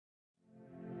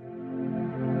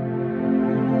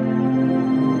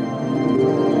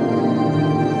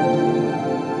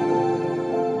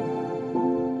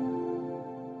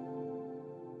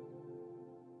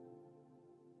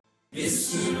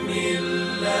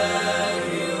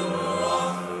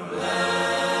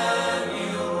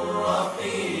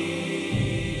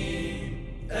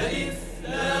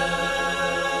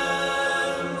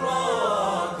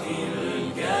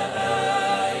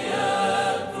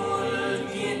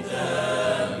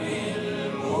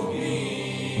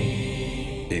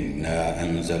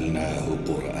أنزلناه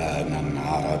قرآنا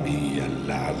عربيا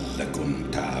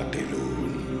لعلكم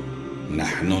تعقلون.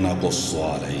 نحن نقص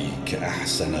عليك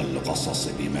أحسن القصص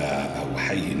بما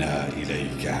أوحينا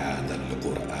إليك هذا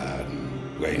القرآن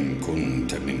وإن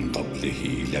كنت من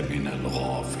قبله لمن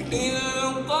الغافلين. إذ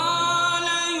قال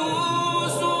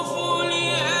يوسف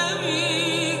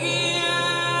لأبيه يا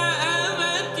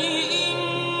أبت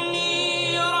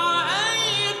إني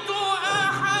رأيت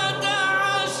 11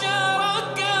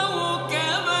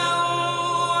 كوكبا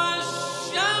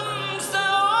والشمس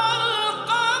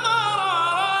والقمر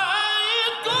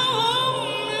رأيتهم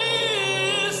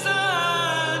لي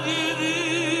ساجدين.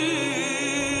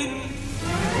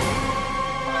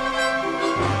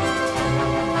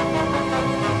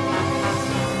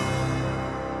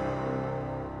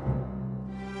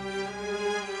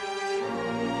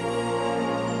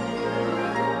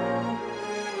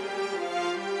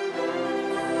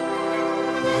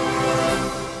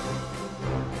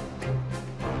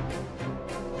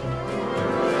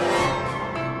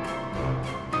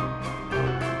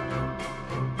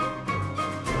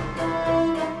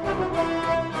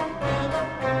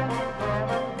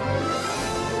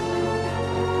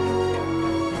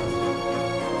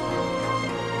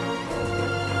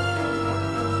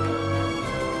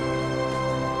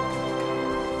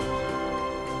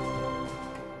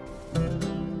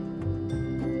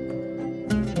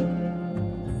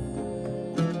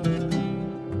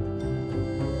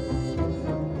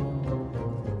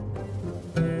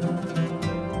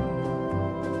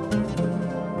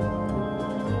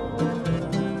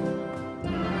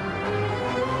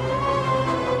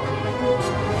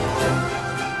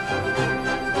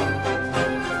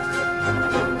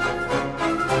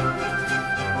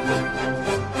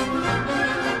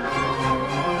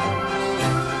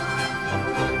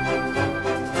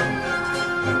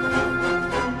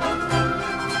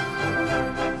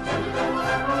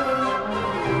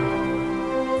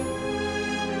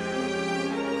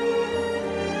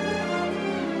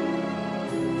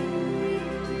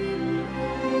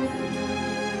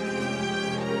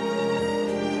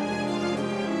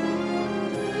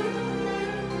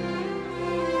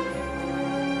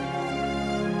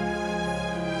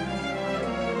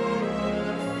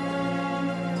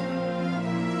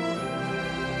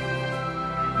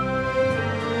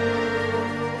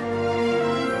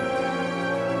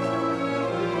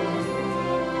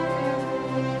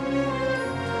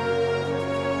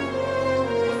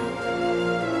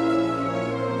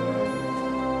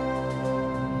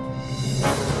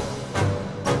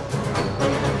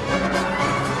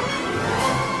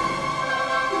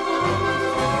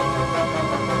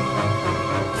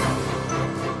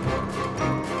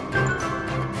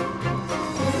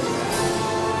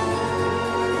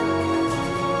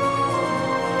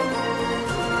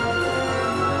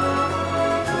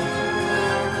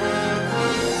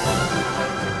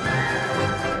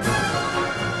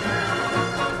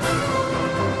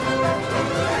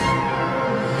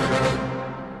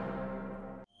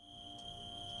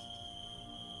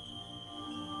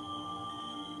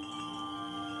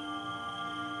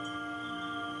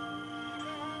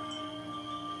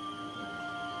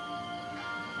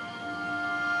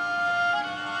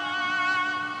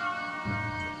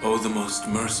 O the most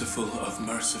merciful of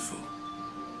merciful,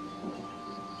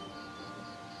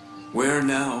 where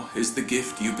now is the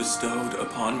gift you bestowed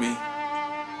upon me?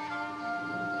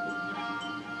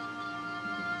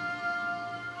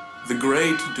 The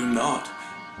great do not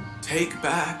take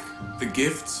back the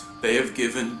gifts they have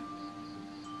given.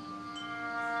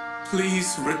 Please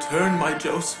return my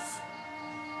Joseph.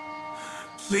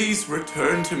 Please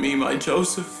return to me my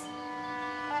Joseph.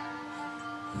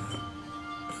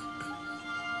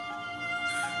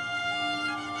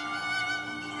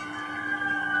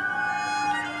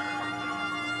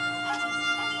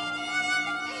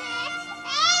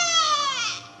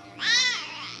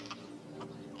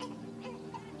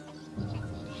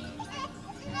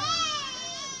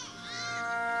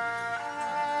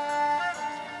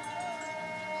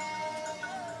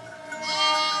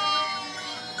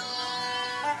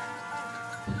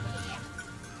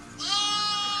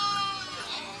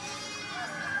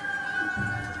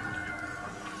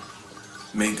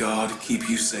 May God keep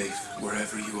you safe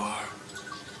wherever you are.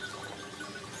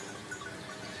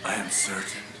 I am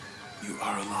certain you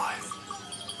are alive.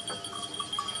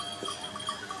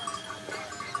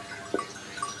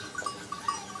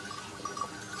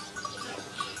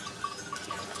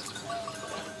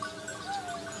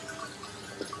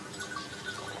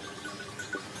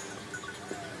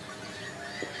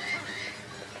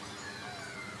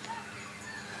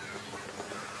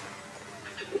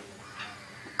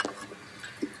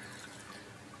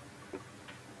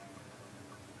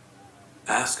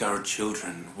 ask our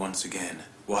children once again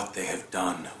what they have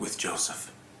done with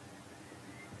Joseph.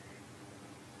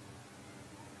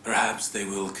 Perhaps they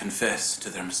will confess to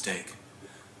their mistake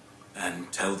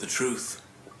and tell the truth.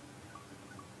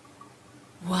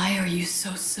 Why are you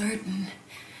so certain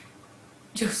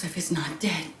Joseph is not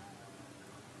dead?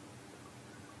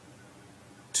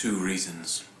 2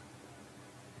 reasons.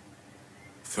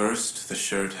 First, the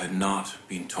shirt had not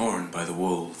been torn by the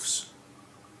wolves.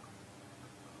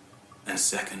 And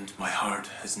second, my heart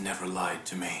has never lied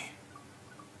to me.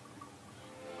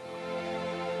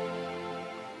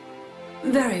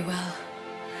 Very well.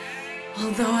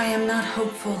 Although I am not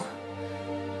hopeful,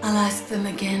 I'll ask them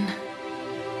again.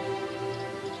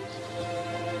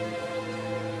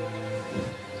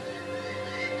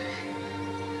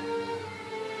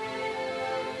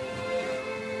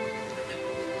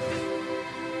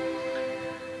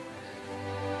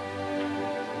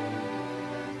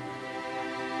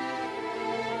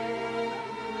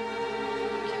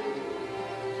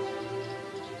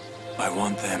 I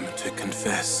want them to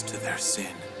confess to their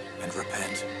sin and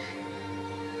repent.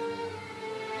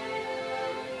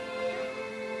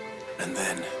 And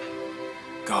then,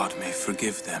 God may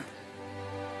forgive them.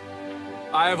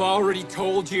 I have already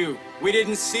told you, we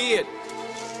didn't see it.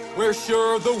 We're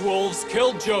sure the wolves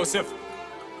killed Joseph.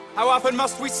 How often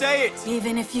must we say it?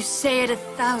 Even if you say it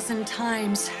 1,000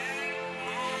 times,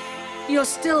 you'll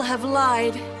still have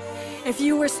lied. If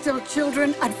you were still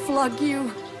children, I'd flog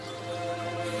you.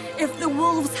 If the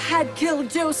wolves had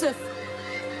killed Joseph,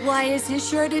 why is his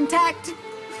shirt intact?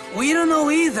 We don't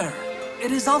know either.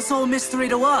 It is also a mystery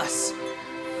to us.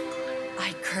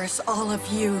 I curse all of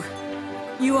you.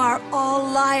 You are all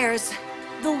liars.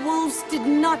 The wolves did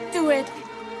not do it.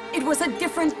 It was a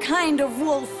different kind of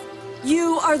wolf.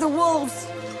 You are the wolves.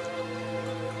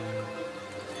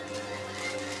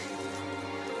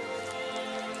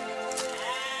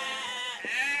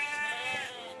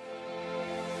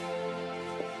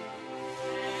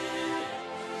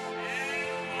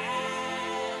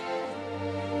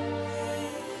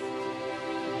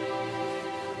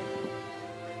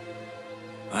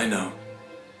 I know.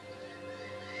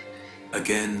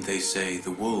 Again, they say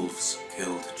the wolves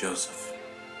killed Joseph.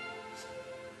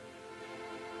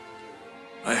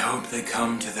 I hope they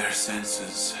come to their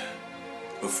senses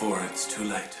before it's too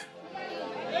late.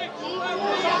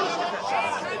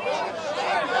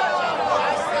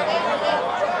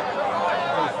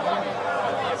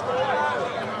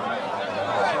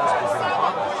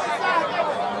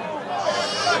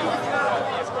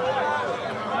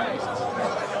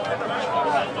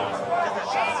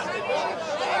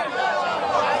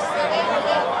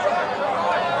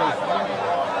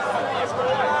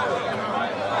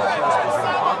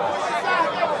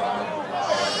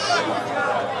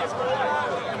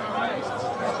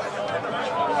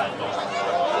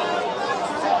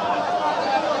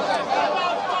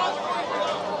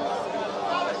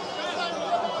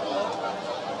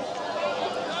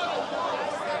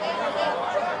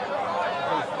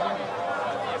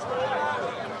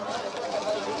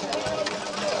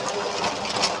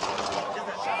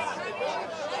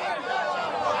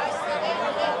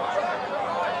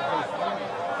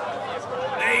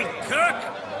 They cook,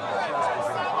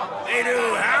 they do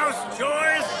house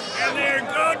chores, and they're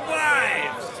good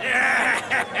wives.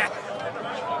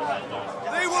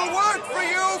 They will work for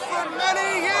you for many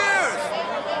years.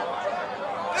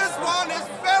 This one is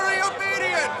very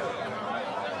obedient.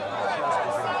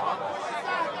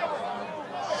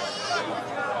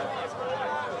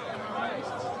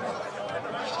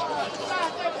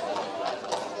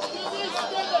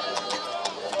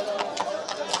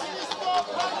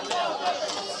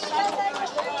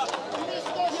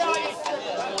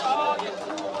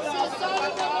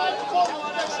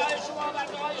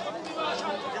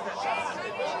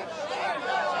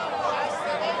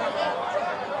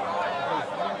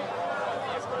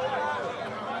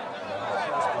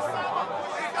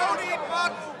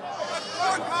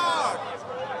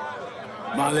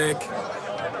 Malik.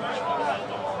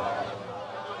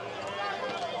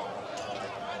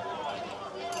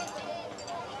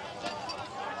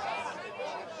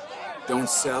 Don't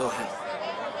sell him.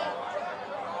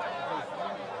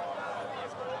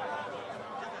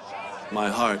 My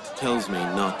heart tells me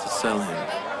not to sell him.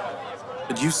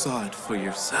 But you saw it for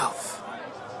yourself.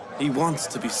 He wants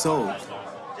to be sold.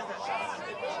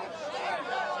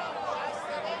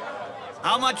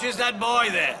 How much is that boy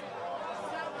there?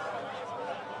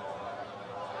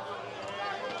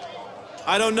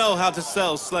 I don't know how to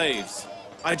sell slaves.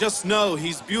 I just know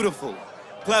he's beautiful,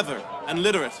 clever, and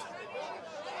literate.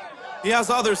 He has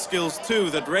other skills too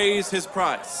that raise his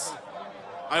price.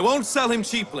 I won't sell him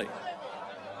cheaply.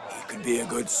 He could be a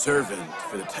good servant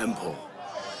for the temple.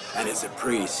 And as a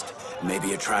priest,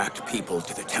 maybe attract people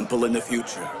to the temple in the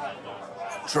future.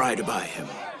 Try to buy him.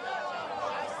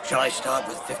 Shall I start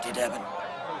with 50 Devon?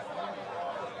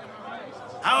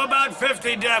 How about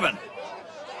 50 Devon?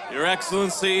 Your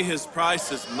Excellency, his price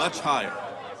is much higher.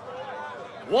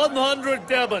 100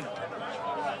 Devon.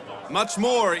 Much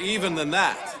more even than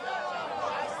that.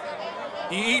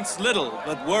 He eats little,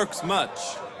 but works much.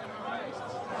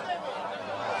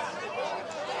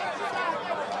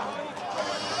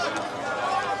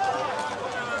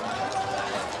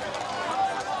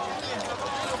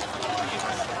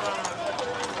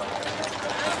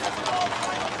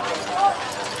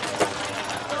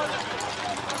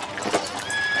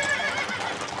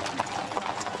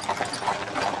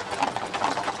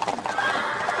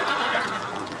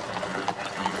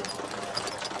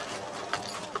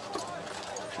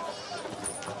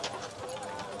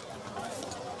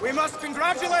 We must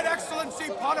congratulate Excellency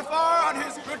Potiphar on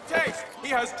his good taste. He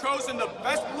has chosen the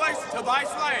best place to buy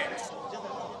slaves.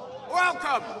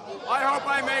 Welcome! I hope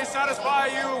I may satisfy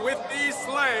you with these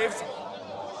slaves.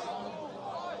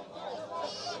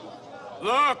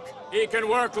 Look, he can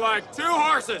work like 2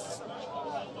 horses.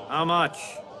 How much?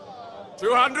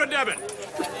 200 Devon.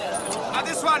 Now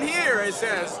this one here is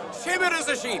as timid as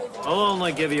a sheep. I'll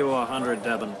only give you 100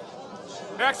 Devon.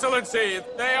 Excellency,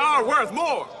 they are worth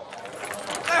more.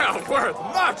 They are worth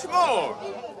much more.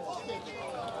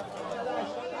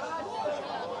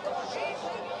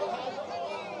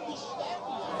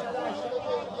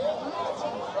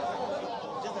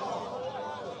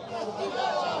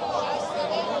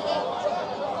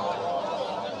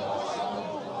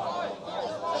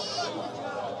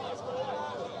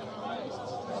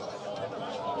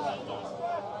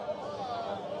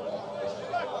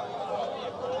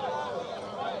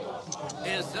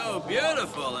 Is so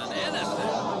beautiful and innocent.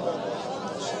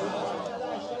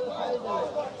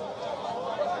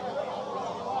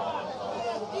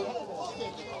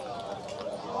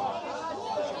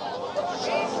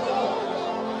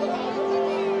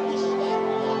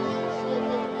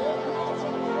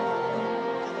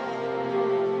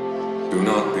 Do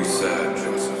not be sad,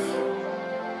 Joseph.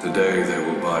 Today they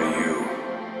will buy you,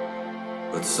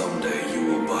 but someday you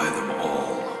will buy them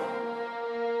all.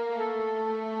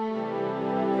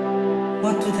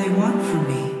 What do they want from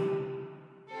me?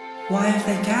 Why have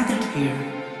they gathered here?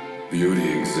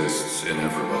 Beauty exists in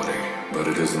everybody, but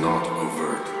it is not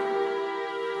overt.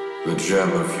 The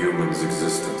gem of human's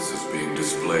existence is being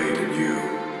displayed in you.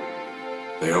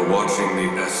 They are watching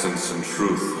the essence and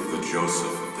truth of the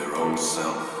Joseph of their own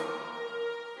self.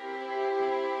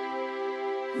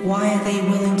 Why are they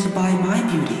willing to buy my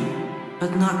beauty,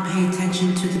 but not pay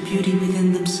attention to the beauty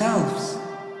within themselves?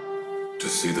 To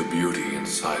see the beauty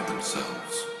inside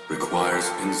themselves requires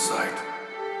insight,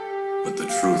 but the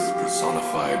truth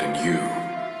personified in you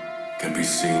can be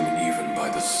seen even by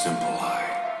the simple eye.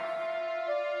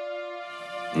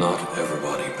 Not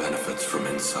everybody benefits from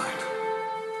insight,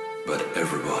 but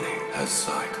everybody has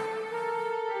sight.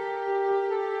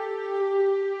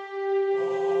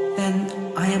 Then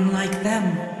I am like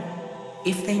them.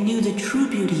 If they knew the true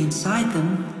beauty inside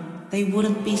them, they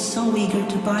wouldn't be so eager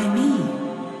to buy me.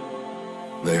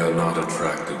 They are not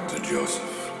attracted to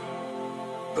Joseph,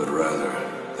 but rather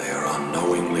they are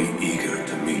unknowingly eager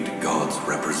to meet God's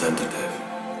representative.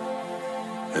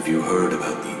 Have you heard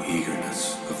about the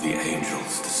eagerness of the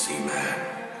angels to see man?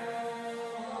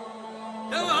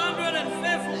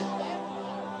 250.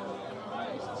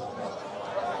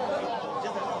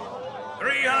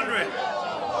 300.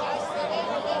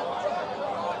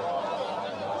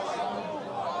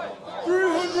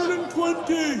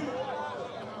 320.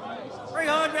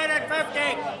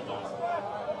 350.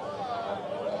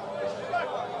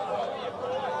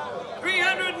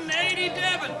 380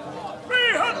 Devon.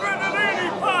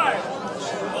 385.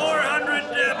 400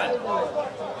 Devon.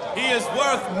 He is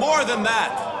worth more than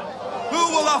that. Who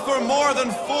will offer more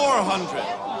than 400?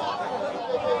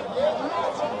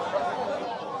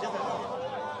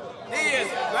 He is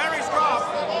very strong.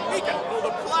 He can pull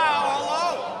the plow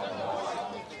alone.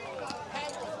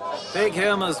 Take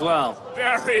him as well.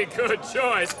 Very good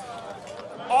choice.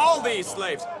 All these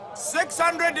slaves.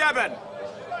 600 Devon.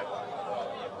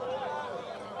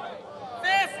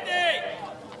 50.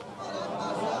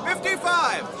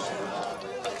 55.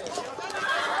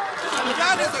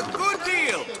 That is a good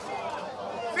deal.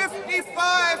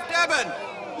 55 Devon.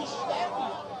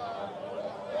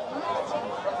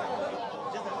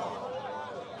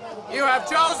 You have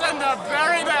chosen the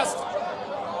very best.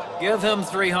 Give him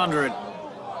 300.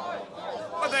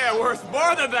 But they are worth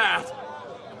more than that.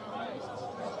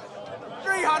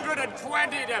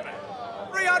 320 Devon.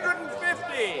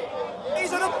 350!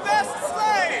 These are the best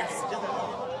slaves!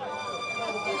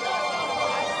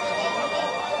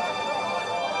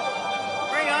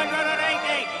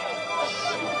 380!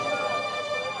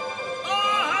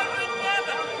 400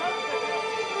 Devon!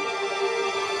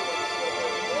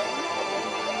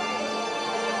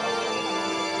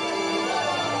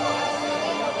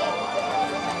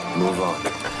 Move on.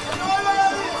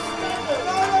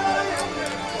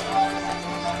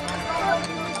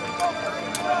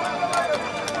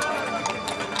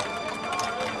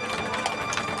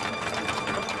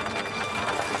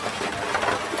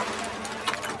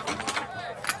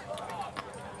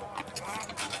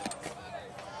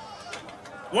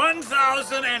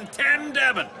 1,010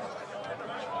 Devon!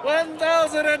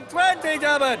 1,020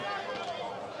 Devon!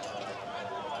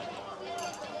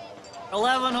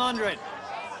 1,100.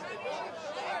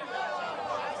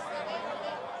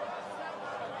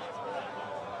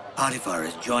 Potiphar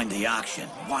has joined the auction.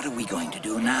 What are we going to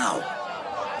do now?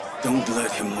 Don't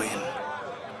let him win.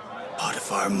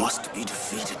 Potiphar must be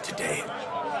defeated today.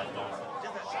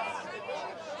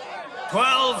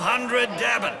 1,200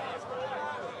 Devon!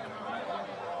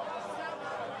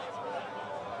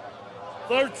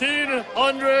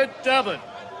 1,300 Devon!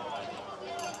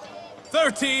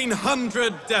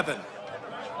 1,300 Devon.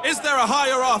 Is there a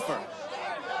higher offer?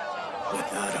 With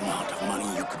that amount of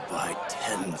money, you could buy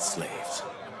 10 slaves.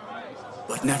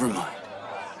 But never mind.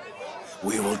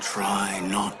 We will try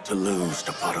not to lose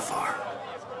to Potiphar.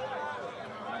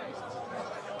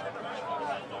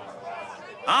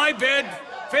 I bid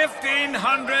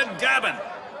 1,500 Devon!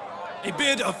 A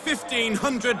bid of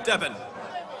 1,500 Devon.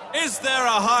 Is there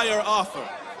a higher offer?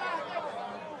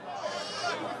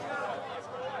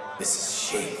 This is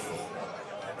shameful.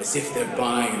 As if they're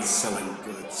buying and selling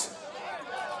goods.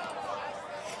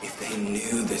 If they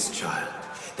knew this child,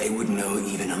 they would know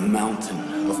even a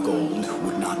mountain of gold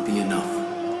would not be enough.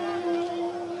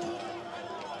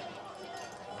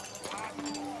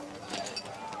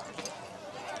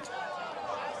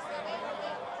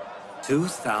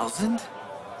 $2,000?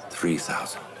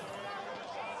 3,000.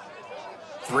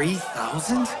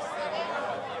 3,000?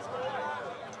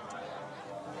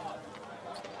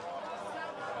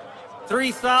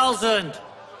 $3,000!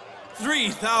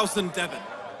 3,000 Devon.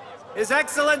 His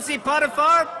Excellency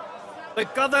Potiphar, the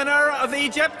governor of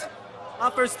Egypt,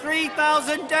 offers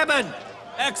 3,000 Devon!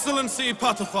 Excellency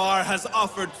Potiphar has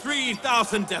offered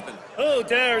 3,000 Devon. Who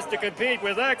dares to compete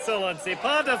with Excellency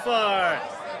Potiphar?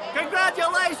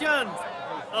 Congratulations!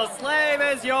 The slave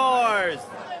is yours!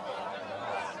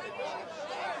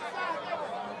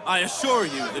 I assure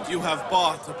you that you have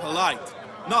bought a polite,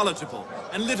 knowledgeable,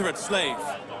 and literate slave.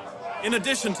 In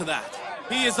addition to that,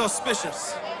 he is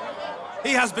auspicious.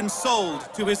 He has been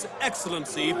sold to His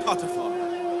Excellency Potiphar.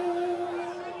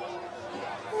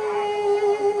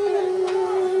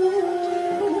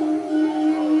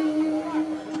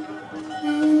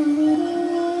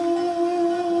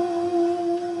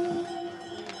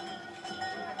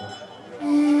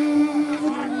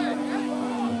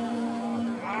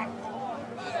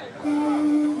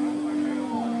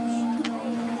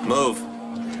 Move.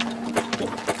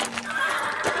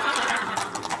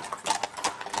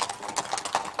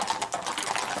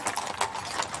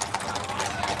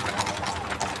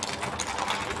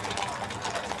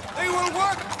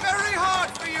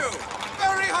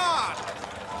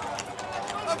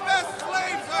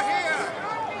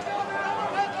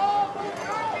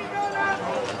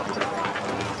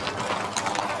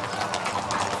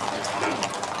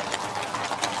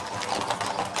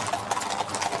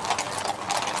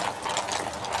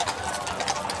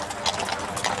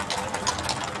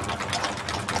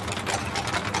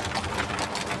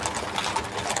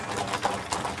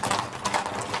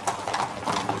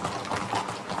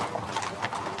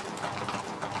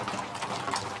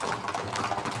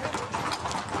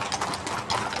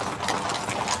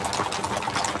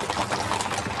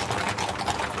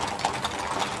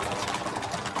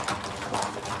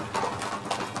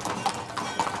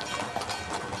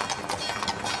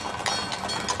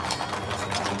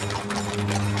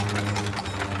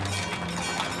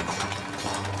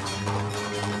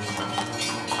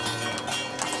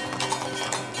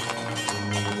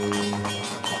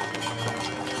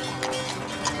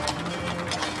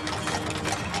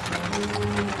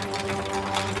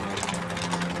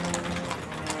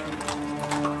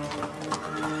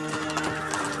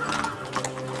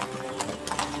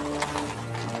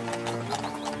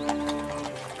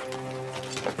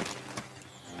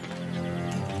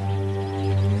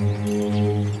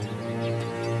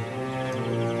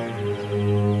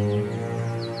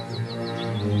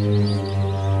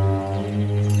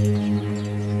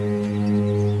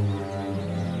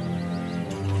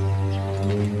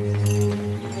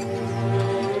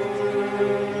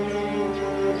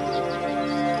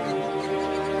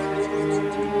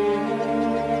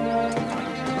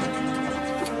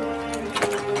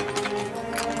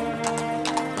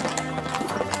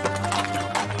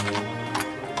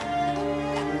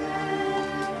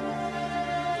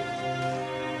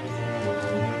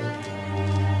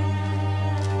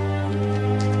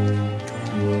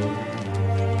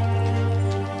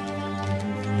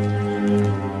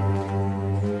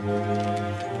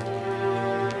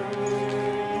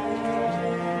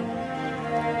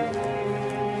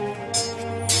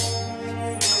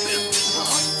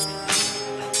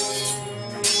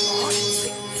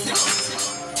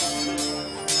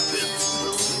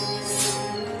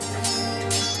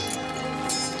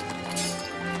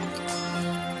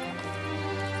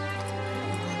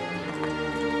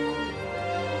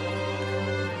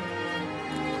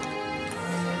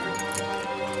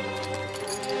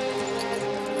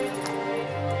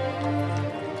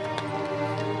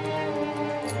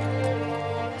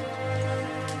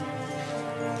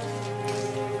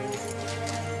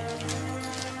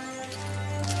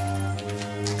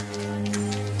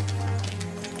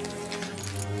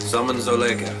 Summon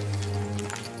Zoleka.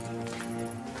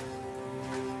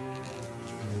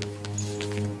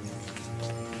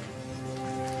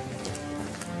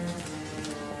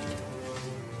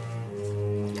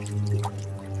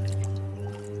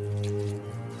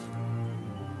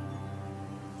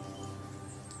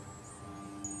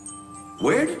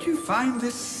 Where did you find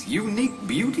this unique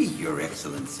beauty, Your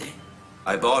Excellency?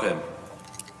 I bought him.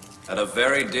 At a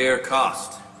very dear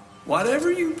cost.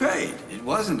 Whatever you paid, it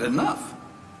wasn't enough.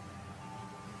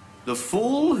 The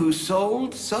fool who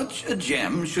sold such a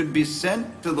gem should be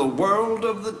sent to the world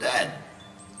of the dead.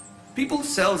 People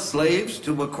sell slaves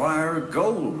to acquire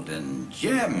gold and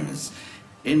gems.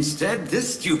 Instead,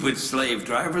 this stupid slave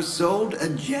driver sold a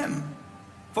gem.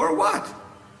 For what?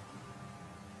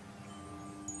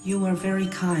 You are very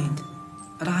kind,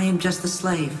 but I am just a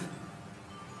slave.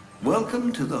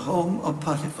 Welcome to the home of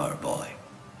Potiphar, boy.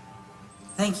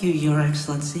 Thank you, Your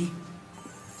Excellency.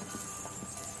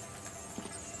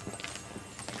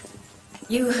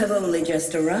 You have only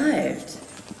just arrived.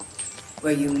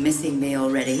 Were you missing me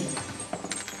already?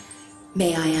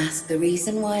 May I ask the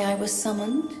reason why I was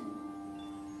summoned?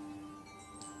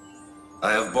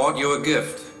 I have bought you a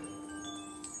gift.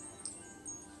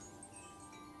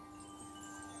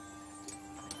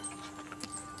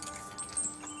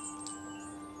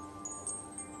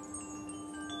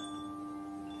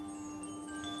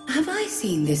 Have I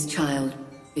seen this child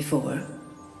before?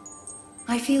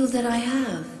 I feel that I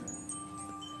have.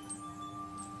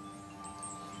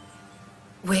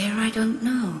 Where, I don't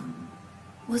know.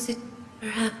 Was it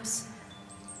perhaps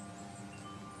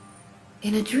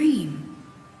in a dream?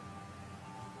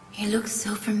 He looks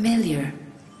so familiar.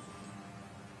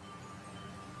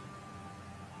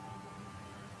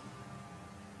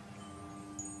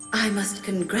 I must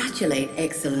congratulate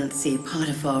Excellency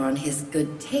Potiphar on his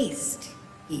good taste.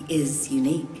 He is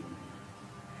unique.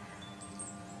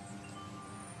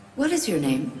 What is your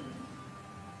name?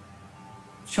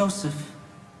 Joseph.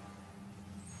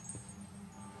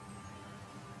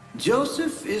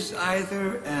 Joseph is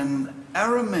either an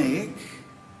Aramaic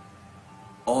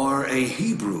or a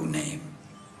Hebrew name.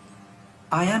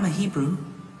 I am a Hebrew.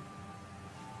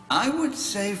 I would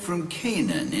say from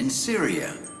Canaan in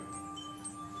Syria.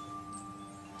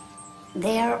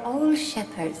 They are all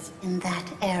shepherds in that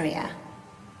area.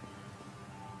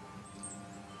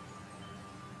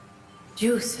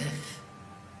 Yusuf.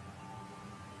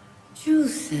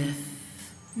 Yusuf.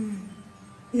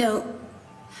 No,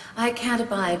 I can't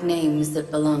abide names that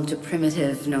belong to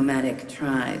primitive nomadic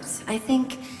tribes. I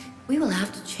think we will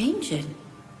have to change it.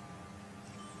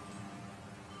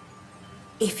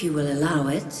 If you will allow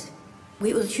it,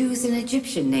 we will choose an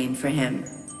Egyptian name for him.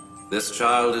 This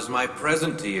child is my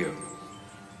present to you.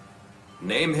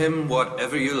 Name him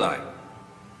whatever you like.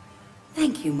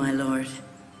 Thank you, my lord.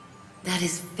 That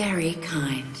is very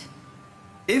kind.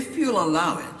 If you'll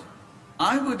allow it,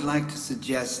 I would like to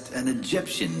suggest an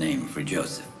Egyptian name for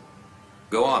Joseph.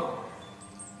 Go on.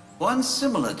 One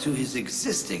similar to his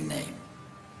existing name.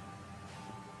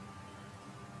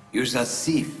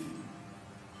 Yusuf.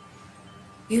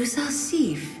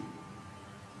 Yusuf.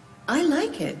 I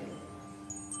like it.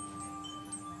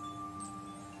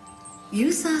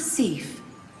 Yusuf.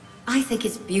 I think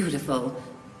it's beautiful.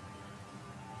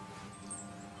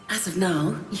 As of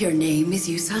now, your name is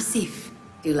Yusuf.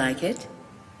 Do you like it?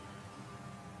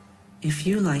 If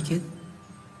you like it,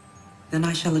 then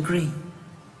I shall agree.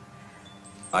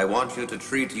 I want you to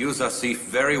treat Yusuf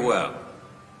very well.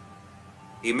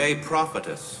 He may profit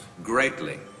us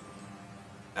greatly.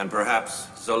 And perhaps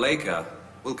Zoleka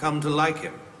will come to like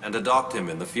him and adopt him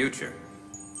in the future.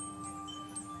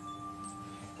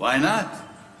 Why not?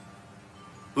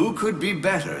 Who could be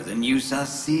better than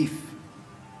Yusuf?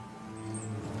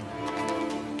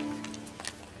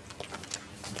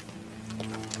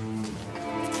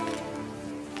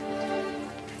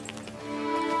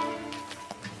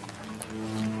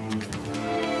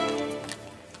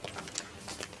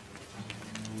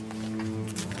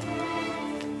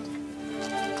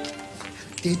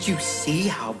 Did you see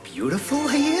how beautiful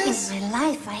he is? In my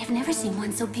life, I have never seen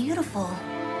one so beautiful.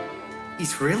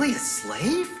 He's really a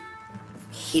slave?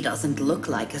 He doesn't look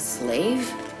like a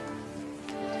slave.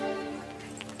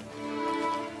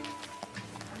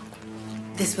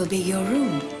 This will be your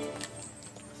room.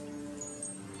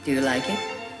 Do you like it?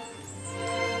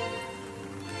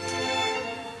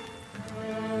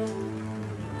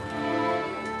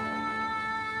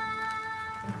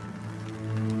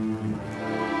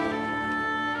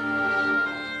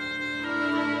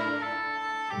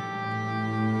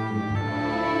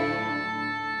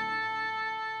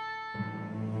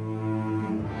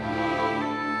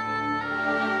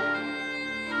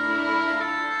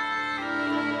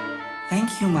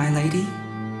 Thank you, my lady.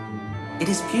 It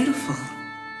is beautiful.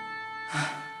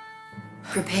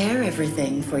 Prepare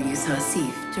everything for Yusuf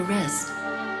to rest.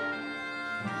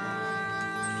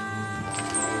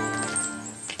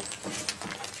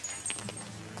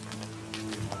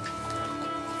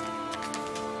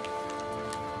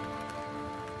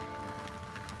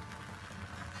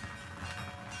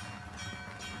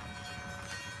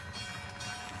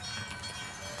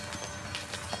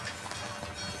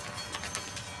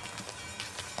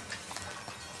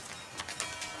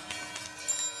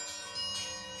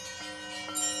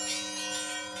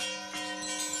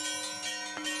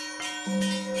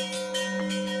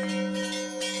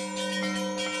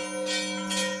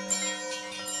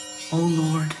 O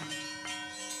Lord,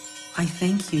 I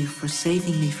thank you for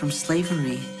saving me from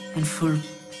slavery and for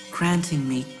granting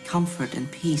me comfort and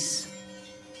peace.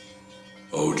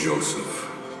 O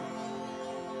Joseph,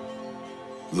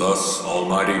 thus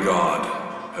Almighty God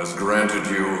has granted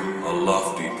you a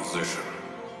lofty position.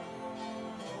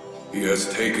 He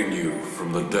has taken you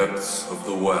from the depths of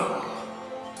the well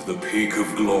to the peak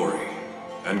of glory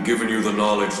and given you the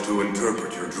knowledge to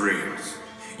interpret your dreams.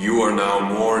 You are now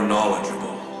more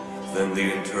knowledgeable than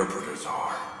the interpreters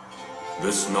are.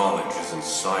 This knowledge is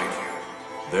inside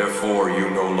you. Therefore, you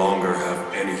no longer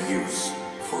have any use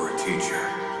for a teacher.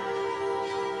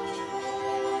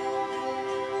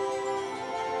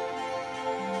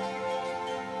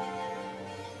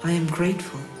 I am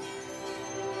grateful.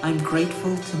 I'm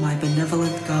grateful to my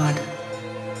benevolent God.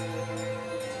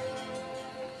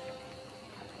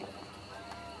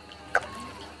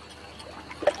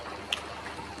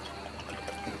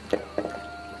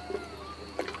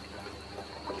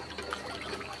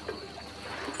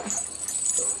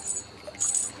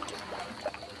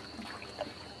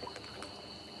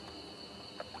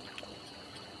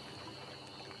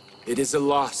 It is a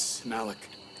loss, Malik.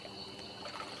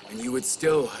 And you would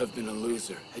still have been a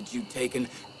loser had you taken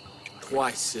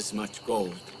twice as much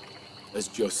gold as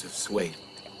Joseph's weight.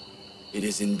 It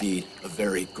is indeed a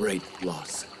very great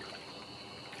loss.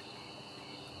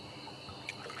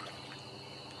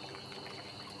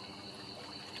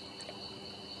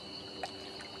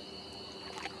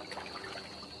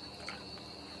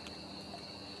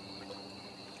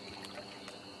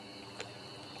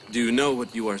 Do you know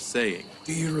what you are saying?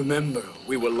 Do you remember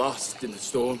we were lost in the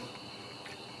storm?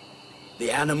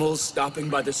 The animals stopping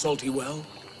by the salty well?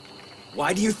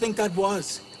 Why do you think that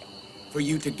was? For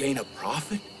you to gain a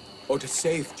profit? Or to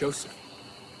save Joseph?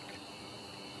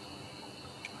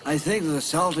 I think the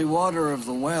salty water of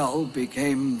the well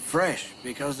became fresh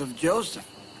because of Joseph.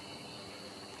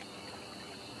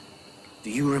 Do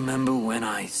you remember when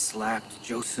I slapped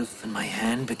Joseph and my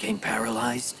hand became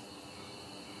paralyzed?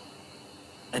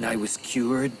 And I was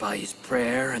cured by his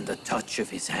prayer and the touch of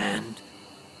his hand?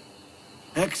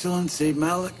 Excellency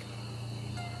Malik,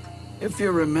 if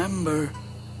you remember,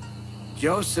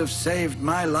 Joseph saved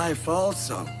my life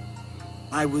also.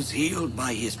 I was healed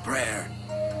by his prayer.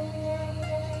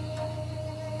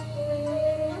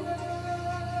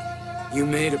 You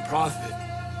made a profit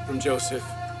from Joseph,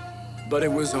 but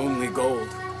it was only gold.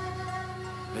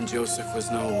 And Joseph was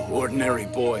no ordinary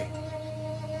boy.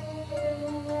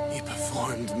 He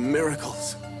performed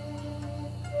miracles.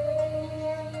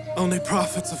 Only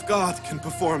prophets of God can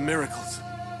perform miracles.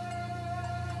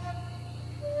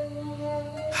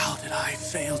 How did I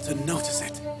fail to notice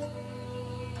it?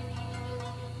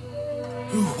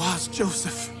 Who was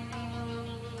Joseph?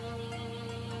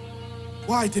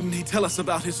 Why didn't he tell us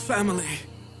about his family?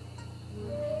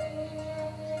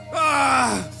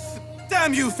 Ah!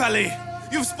 Damn you, Feli!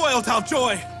 You've spoiled our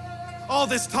joy! All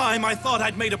this time I thought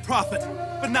I'd made a profit,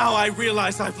 but now I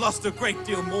realize I've lost a great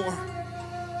deal more.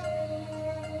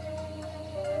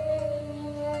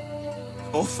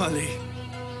 Oh, Feli.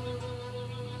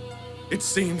 It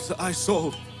seems I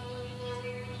sold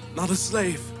not a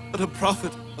slave, but a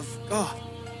prophet of God.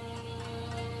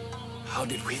 How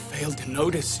did we fail to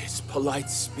notice his polite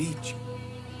speech?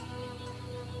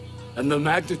 And the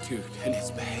magnitude in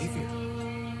his behavior?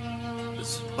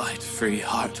 Despite free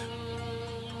heart,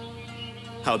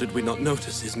 how did we not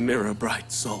notice his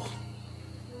mirror-bright soul?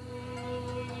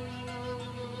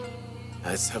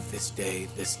 As of this day,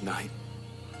 this night,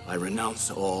 I renounce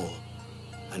all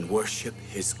and worship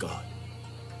his God.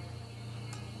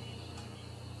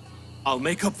 I'll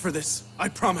make up for this, I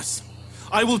promise.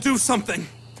 I will do something.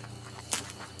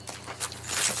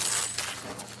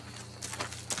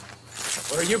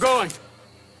 Where are you going?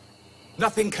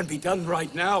 Nothing can be done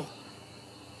right now.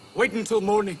 Wait until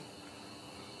morning.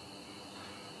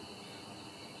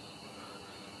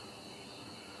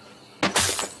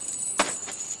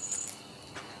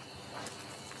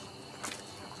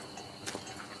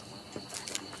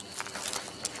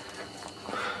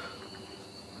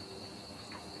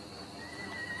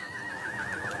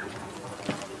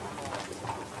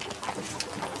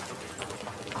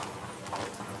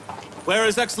 Where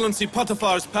is Excellency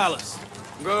Potiphar's palace?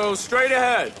 Go straight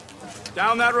ahead.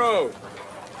 Down that road.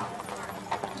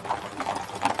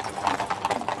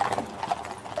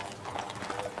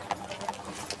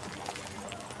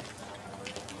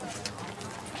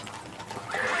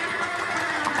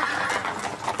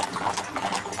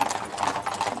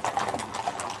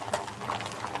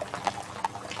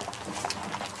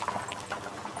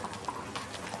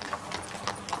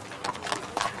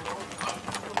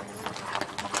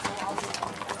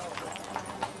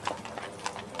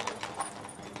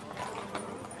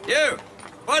 You!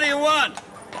 What do you want?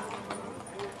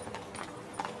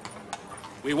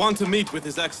 We want to meet with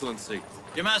His Excellency.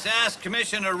 You must ask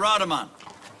Commissioner Rodamon.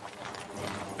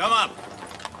 Come up.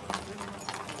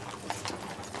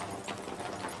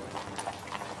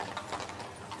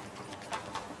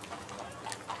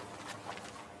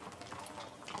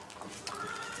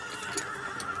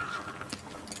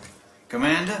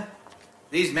 Commander,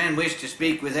 these men wish to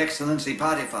speak with Excellency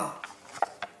Potiphar.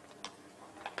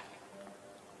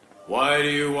 Why do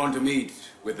you want to meet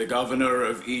with the governor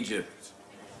of Egypt,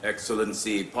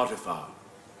 Excellency Potiphar?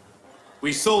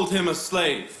 We sold him a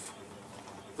slave.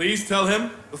 Please tell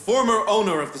him the former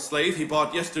owner of the slave he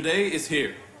bought yesterday is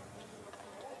here.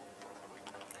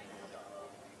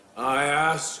 I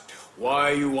asked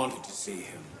why you wanted to see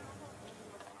him.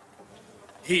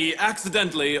 He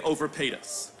accidentally overpaid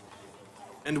us.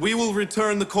 And we will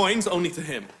return the coins only to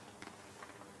him.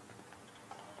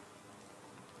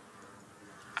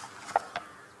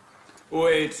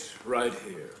 Wait right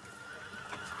here.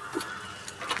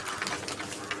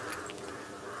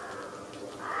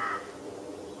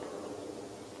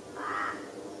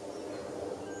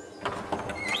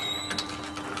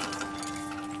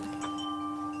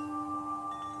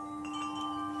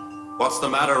 What's the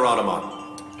matter,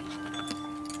 Rodamon?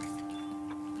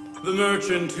 The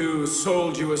merchant who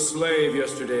sold you a slave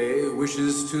yesterday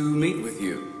wishes to meet with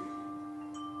you.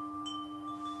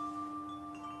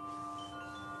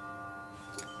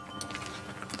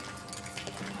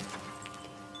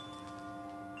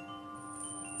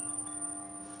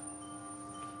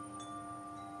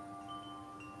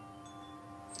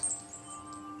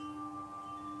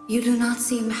 You do not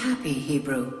seem happy,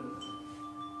 Hebrew.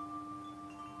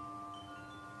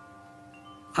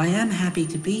 I am happy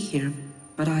to be here,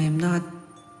 but I am not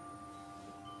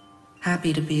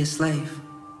happy to be a slave.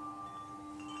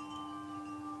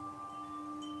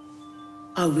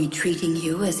 Are we treating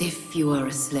you as if you are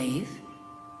a slave?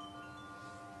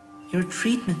 Your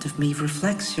treatment of me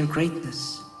reflects your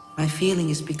greatness. My feeling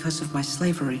is because of my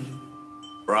slavery.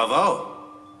 Bravo!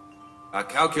 A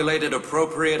calculated,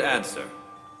 appropriate answer.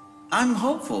 I'm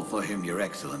hopeful for him, Your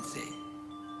Excellency.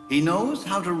 He knows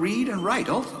how to read and write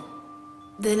also.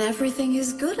 Then everything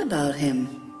is good about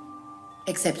him.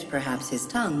 Except perhaps his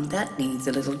tongue, that needs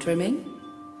a little trimming.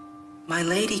 My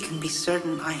lady can be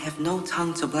certain I have no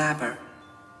tongue to blabber,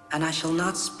 and I shall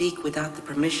not speak without the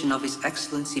permission of His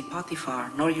Excellency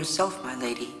Potiphar, nor yourself, my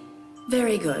lady.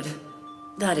 Very good.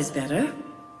 That is better.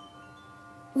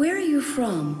 Where are you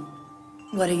from?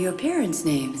 What are your parents'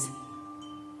 names?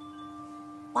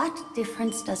 What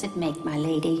difference does it make, my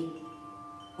lady?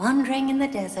 Wandering in the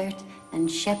desert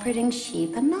and shepherding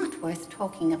sheep are not worth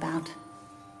talking about.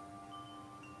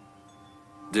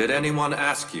 Did anyone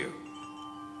ask you?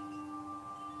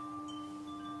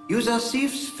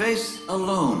 Yusuf's face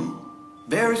alone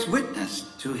bears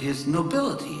witness to his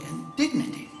nobility and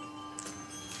dignity.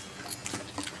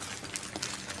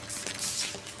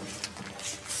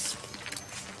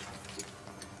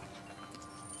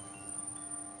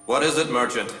 What is it,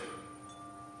 merchant?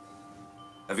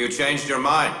 Have you changed your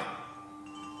mind?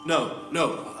 No,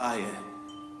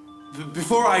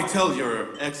 before I tell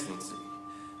Your Excellency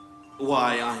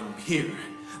why I'm here,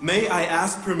 may I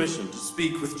ask permission to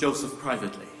speak with Joseph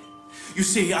privately? You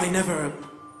see, I never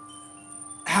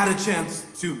had a chance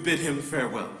to bid him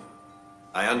farewell.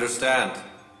 I understand.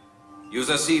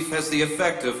 Yusuf has the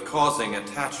effect of causing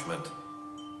attachment.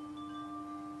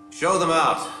 Show them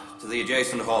out to the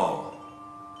adjacent hall.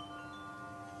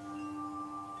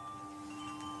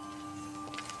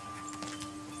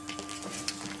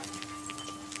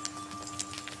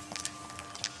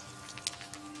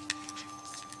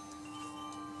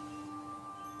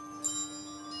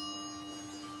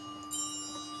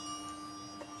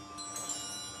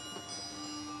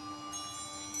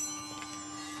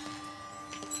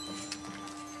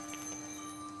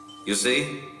 You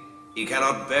see, he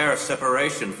cannot bear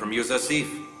separation from Yusuf.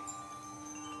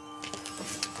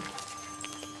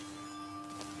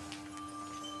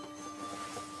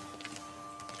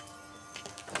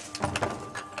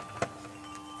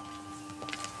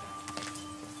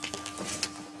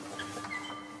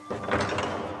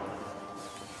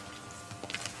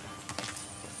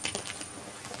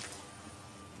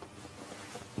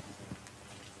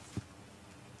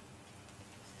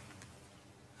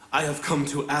 I have come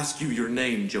to ask you your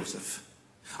name, Joseph.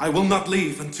 I will not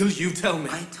leave until you tell me.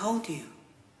 I told you.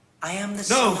 I am the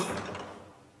No! son of...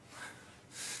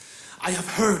 I have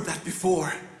heard that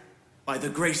before. By the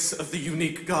grace of the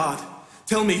unique God,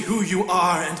 tell me who you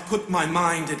are and put my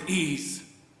mind at ease.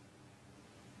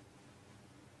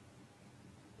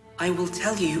 I will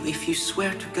tell you if you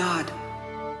swear to God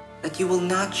that you will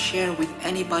not share with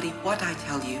anybody what I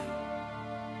tell you.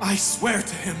 I swear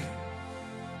to him.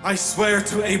 I swear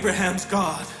to Abraham's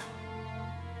God.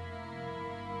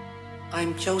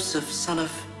 I'm Joseph, son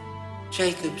of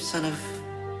Jacob, son of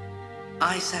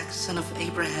Isaac, son of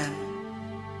Abraham.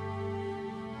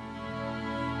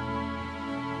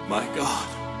 My God.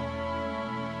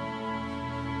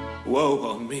 Woe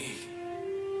on me.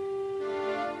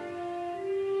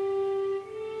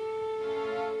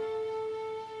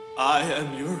 I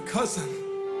am your cousin.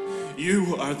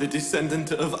 You are the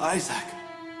descendant of Isaac.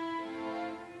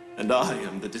 And I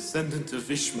am the descendant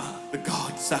of Ishmael, the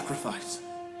god sacrifice.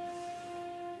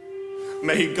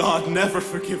 May God never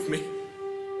forgive me.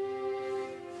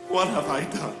 What have I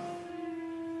done?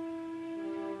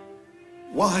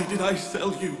 Why did I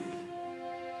sell you?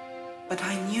 But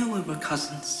I knew we were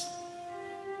cousins.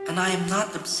 And I am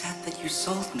not upset that you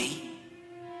sold me.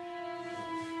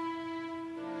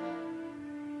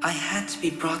 I had to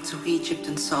be brought to Egypt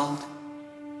and sold.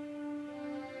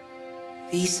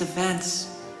 These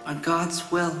events are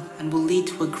God's will and will lead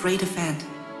to a great event.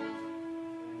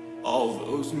 All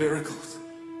those miracles.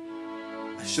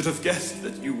 I should have guessed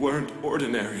that you weren't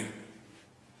ordinary.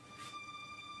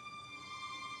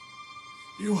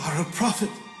 You are a prophet.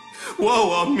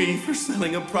 Woe on me for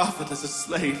selling a prophet as a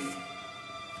slave.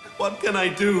 What can I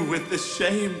do with this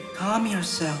shame? Calm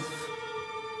yourself.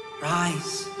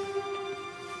 Rise.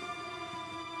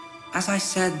 As I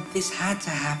said, this had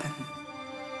to happen.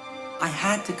 I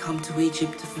had to come to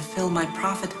Egypt to fulfill my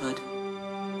prophethood.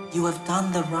 You have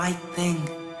done the right thing.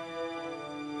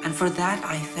 And for that,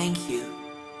 I thank you.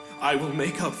 I will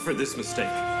make up for this mistake.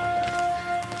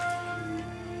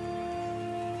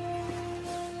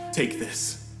 Take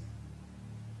this.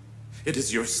 It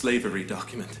is your slavery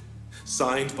document,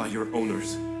 signed by your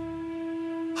owners.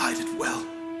 Hide it well.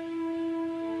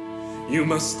 You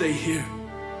must stay here.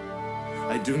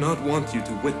 I do not want you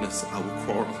to witness our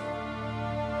quarrel.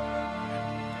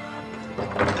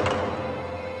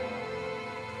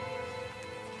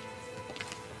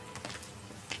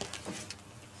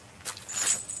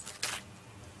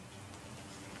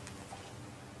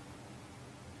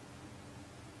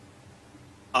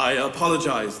 I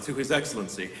apologize to His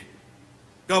Excellency,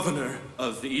 Governor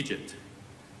of Egypt.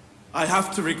 I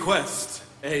have to request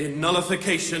a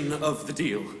nullification of the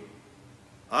deal.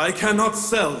 I cannot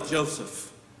sell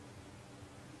Joseph.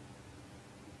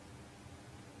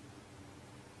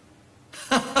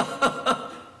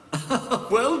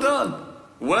 Well done.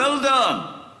 Well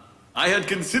done. I had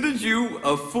considered you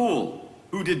a fool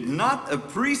who did not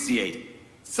appreciate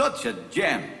such a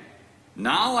gem.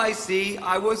 Now I see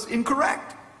I was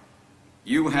incorrect.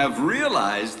 You have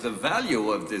realized the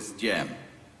value of this gem.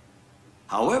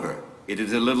 However, it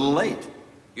is a little late.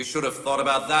 You should have thought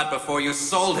about that before you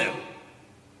sold him.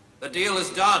 The deal is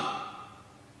done.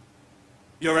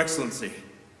 Your Excellency,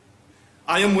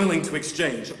 I am willing to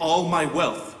exchange all my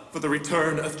wealth for the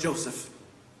return of Joseph.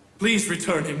 Please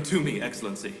return him to me,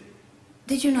 Excellency.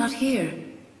 Did you not hear?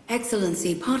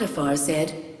 Excellency Potiphar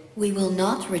said, "We will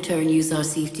not return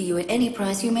Yusuf to you at any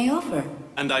price you may offer."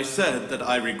 And I said that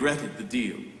I regretted the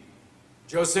deal.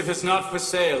 Joseph is not for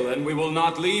sale, and we will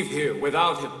not leave here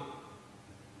without him.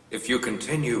 If you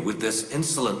continue with this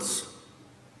insolence,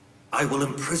 I will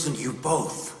imprison you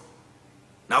both.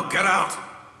 Now get out!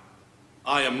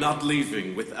 I am not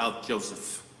leaving without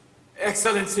Joseph.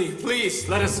 Excellency, please,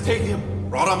 let us take him.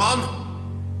 Rodaman!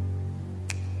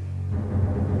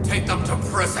 Take them to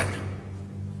prison!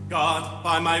 God,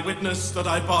 by my witness that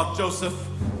I bought Joseph,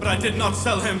 but I did not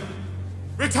sell him.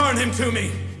 Return him to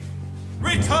me!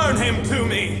 Return him to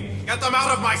me! Get them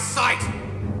out of my sight!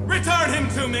 Return him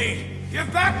to me!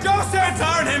 Give back Joseph!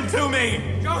 Return him to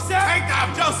me! Joseph! Take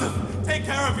them! Joseph, take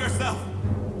care of yourself!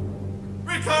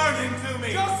 Return him to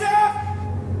me! Joseph!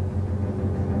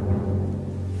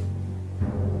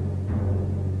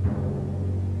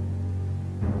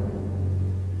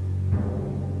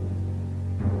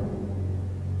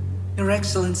 Your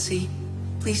Excellency,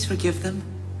 please forgive them.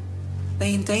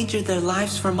 They endangered their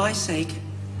lives for my sake.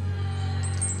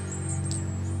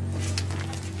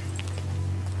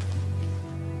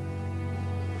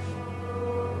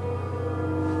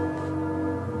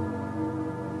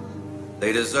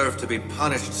 They deserve to be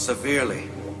punished severely.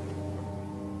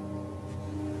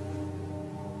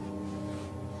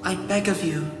 I beg of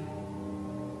you,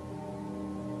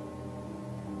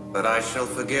 but I shall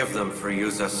forgive them for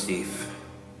Yusuf.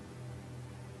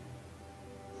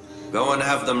 Go and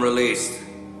have them released.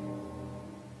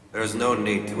 There is no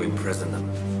need to imprison them.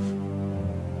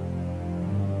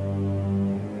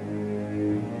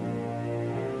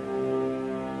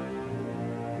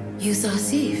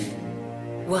 Yusuf,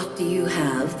 what do you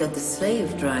have that the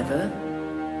slave driver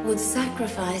would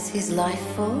sacrifice his life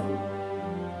for?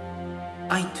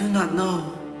 I do not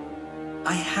know.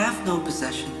 I have no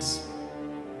possessions.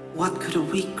 What could a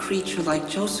weak creature like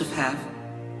Joseph have?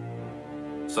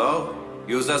 So,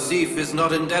 Yusuf is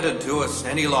not indebted to us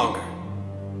any longer,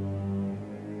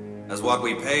 as what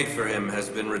we paid for him has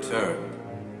been returned.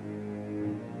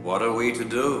 What are we to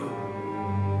do?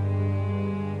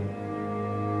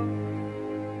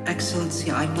 Excellency,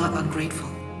 I'm not ungrateful.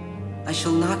 I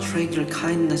shall not trade your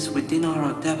kindness with dinar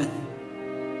or debit.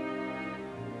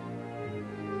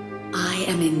 I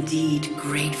am indeed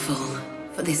grateful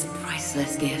for this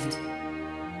priceless gift.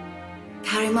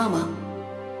 Karimama,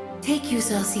 take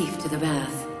Yusuf to the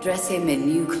bath, dress him in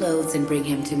new clothes and bring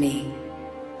him to me.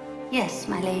 Yes,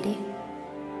 my lady.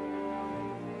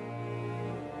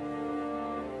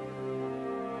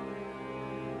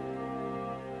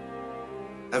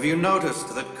 Have you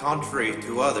noticed that contrary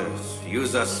to others,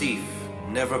 Yusuf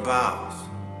never bows?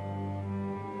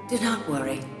 Do not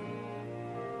worry.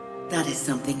 That is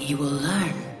something he will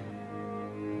learn.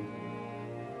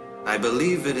 I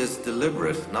believe it is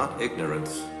deliberate, not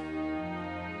ignorance.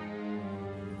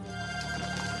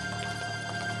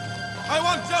 I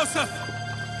want Joseph!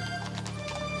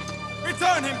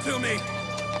 Return him to me!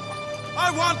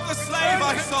 I want the slave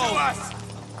I sold!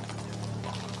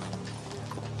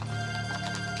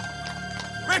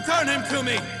 Return him to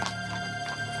me!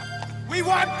 We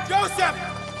want Joseph!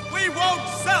 We won't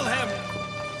sell him!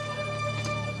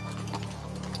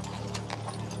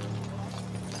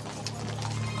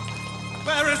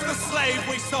 Where is the slave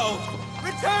we sold?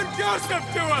 Return Joseph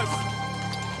to us!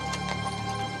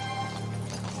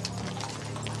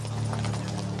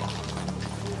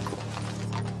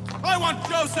 I want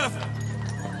Joseph!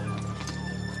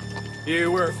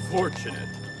 You were fortunate.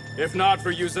 If not for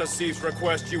Yusuf's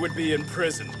request, you would be in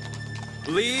prison.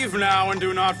 Leave now and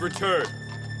do not return.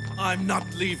 I'm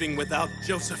not leaving without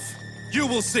Joseph. You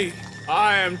will see.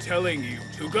 I am telling you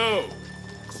to go.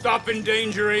 Stop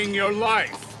endangering your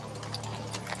life.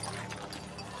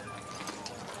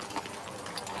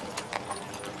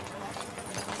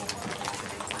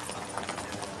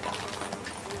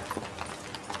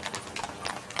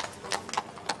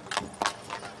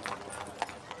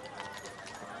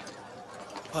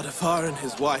 Potiphar and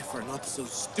his wife are not so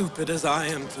stupid as I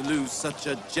am to lose such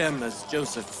a gem as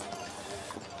Joseph.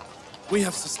 We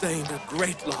have sustained a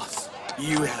great loss.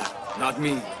 You have, not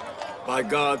me. By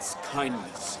God's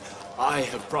kindness, I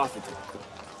have profited.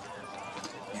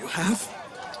 You have?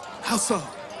 How so?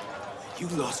 You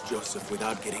lost Joseph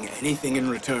without getting anything in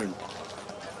return.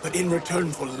 But in return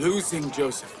for losing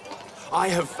Joseph, I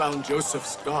have found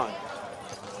Joseph's God.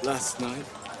 Last night,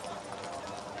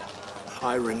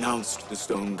 I renounced the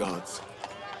stone gods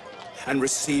and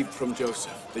received from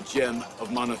Joseph the gem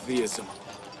of monotheism.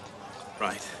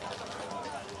 Right.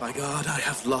 By God, I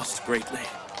have lost greatly.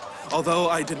 Although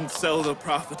I didn't sell the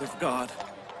prophet of God,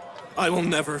 I will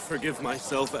never forgive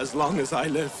myself as long as I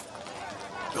live.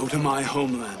 Go to my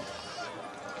homeland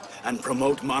and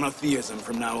promote monotheism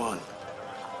from now on.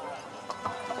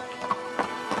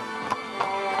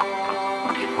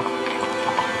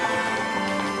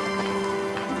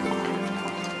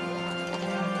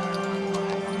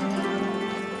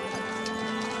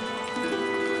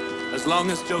 As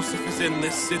long as Joseph is in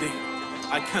this city,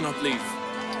 I cannot leave.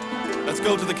 Let's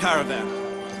go to the caravan.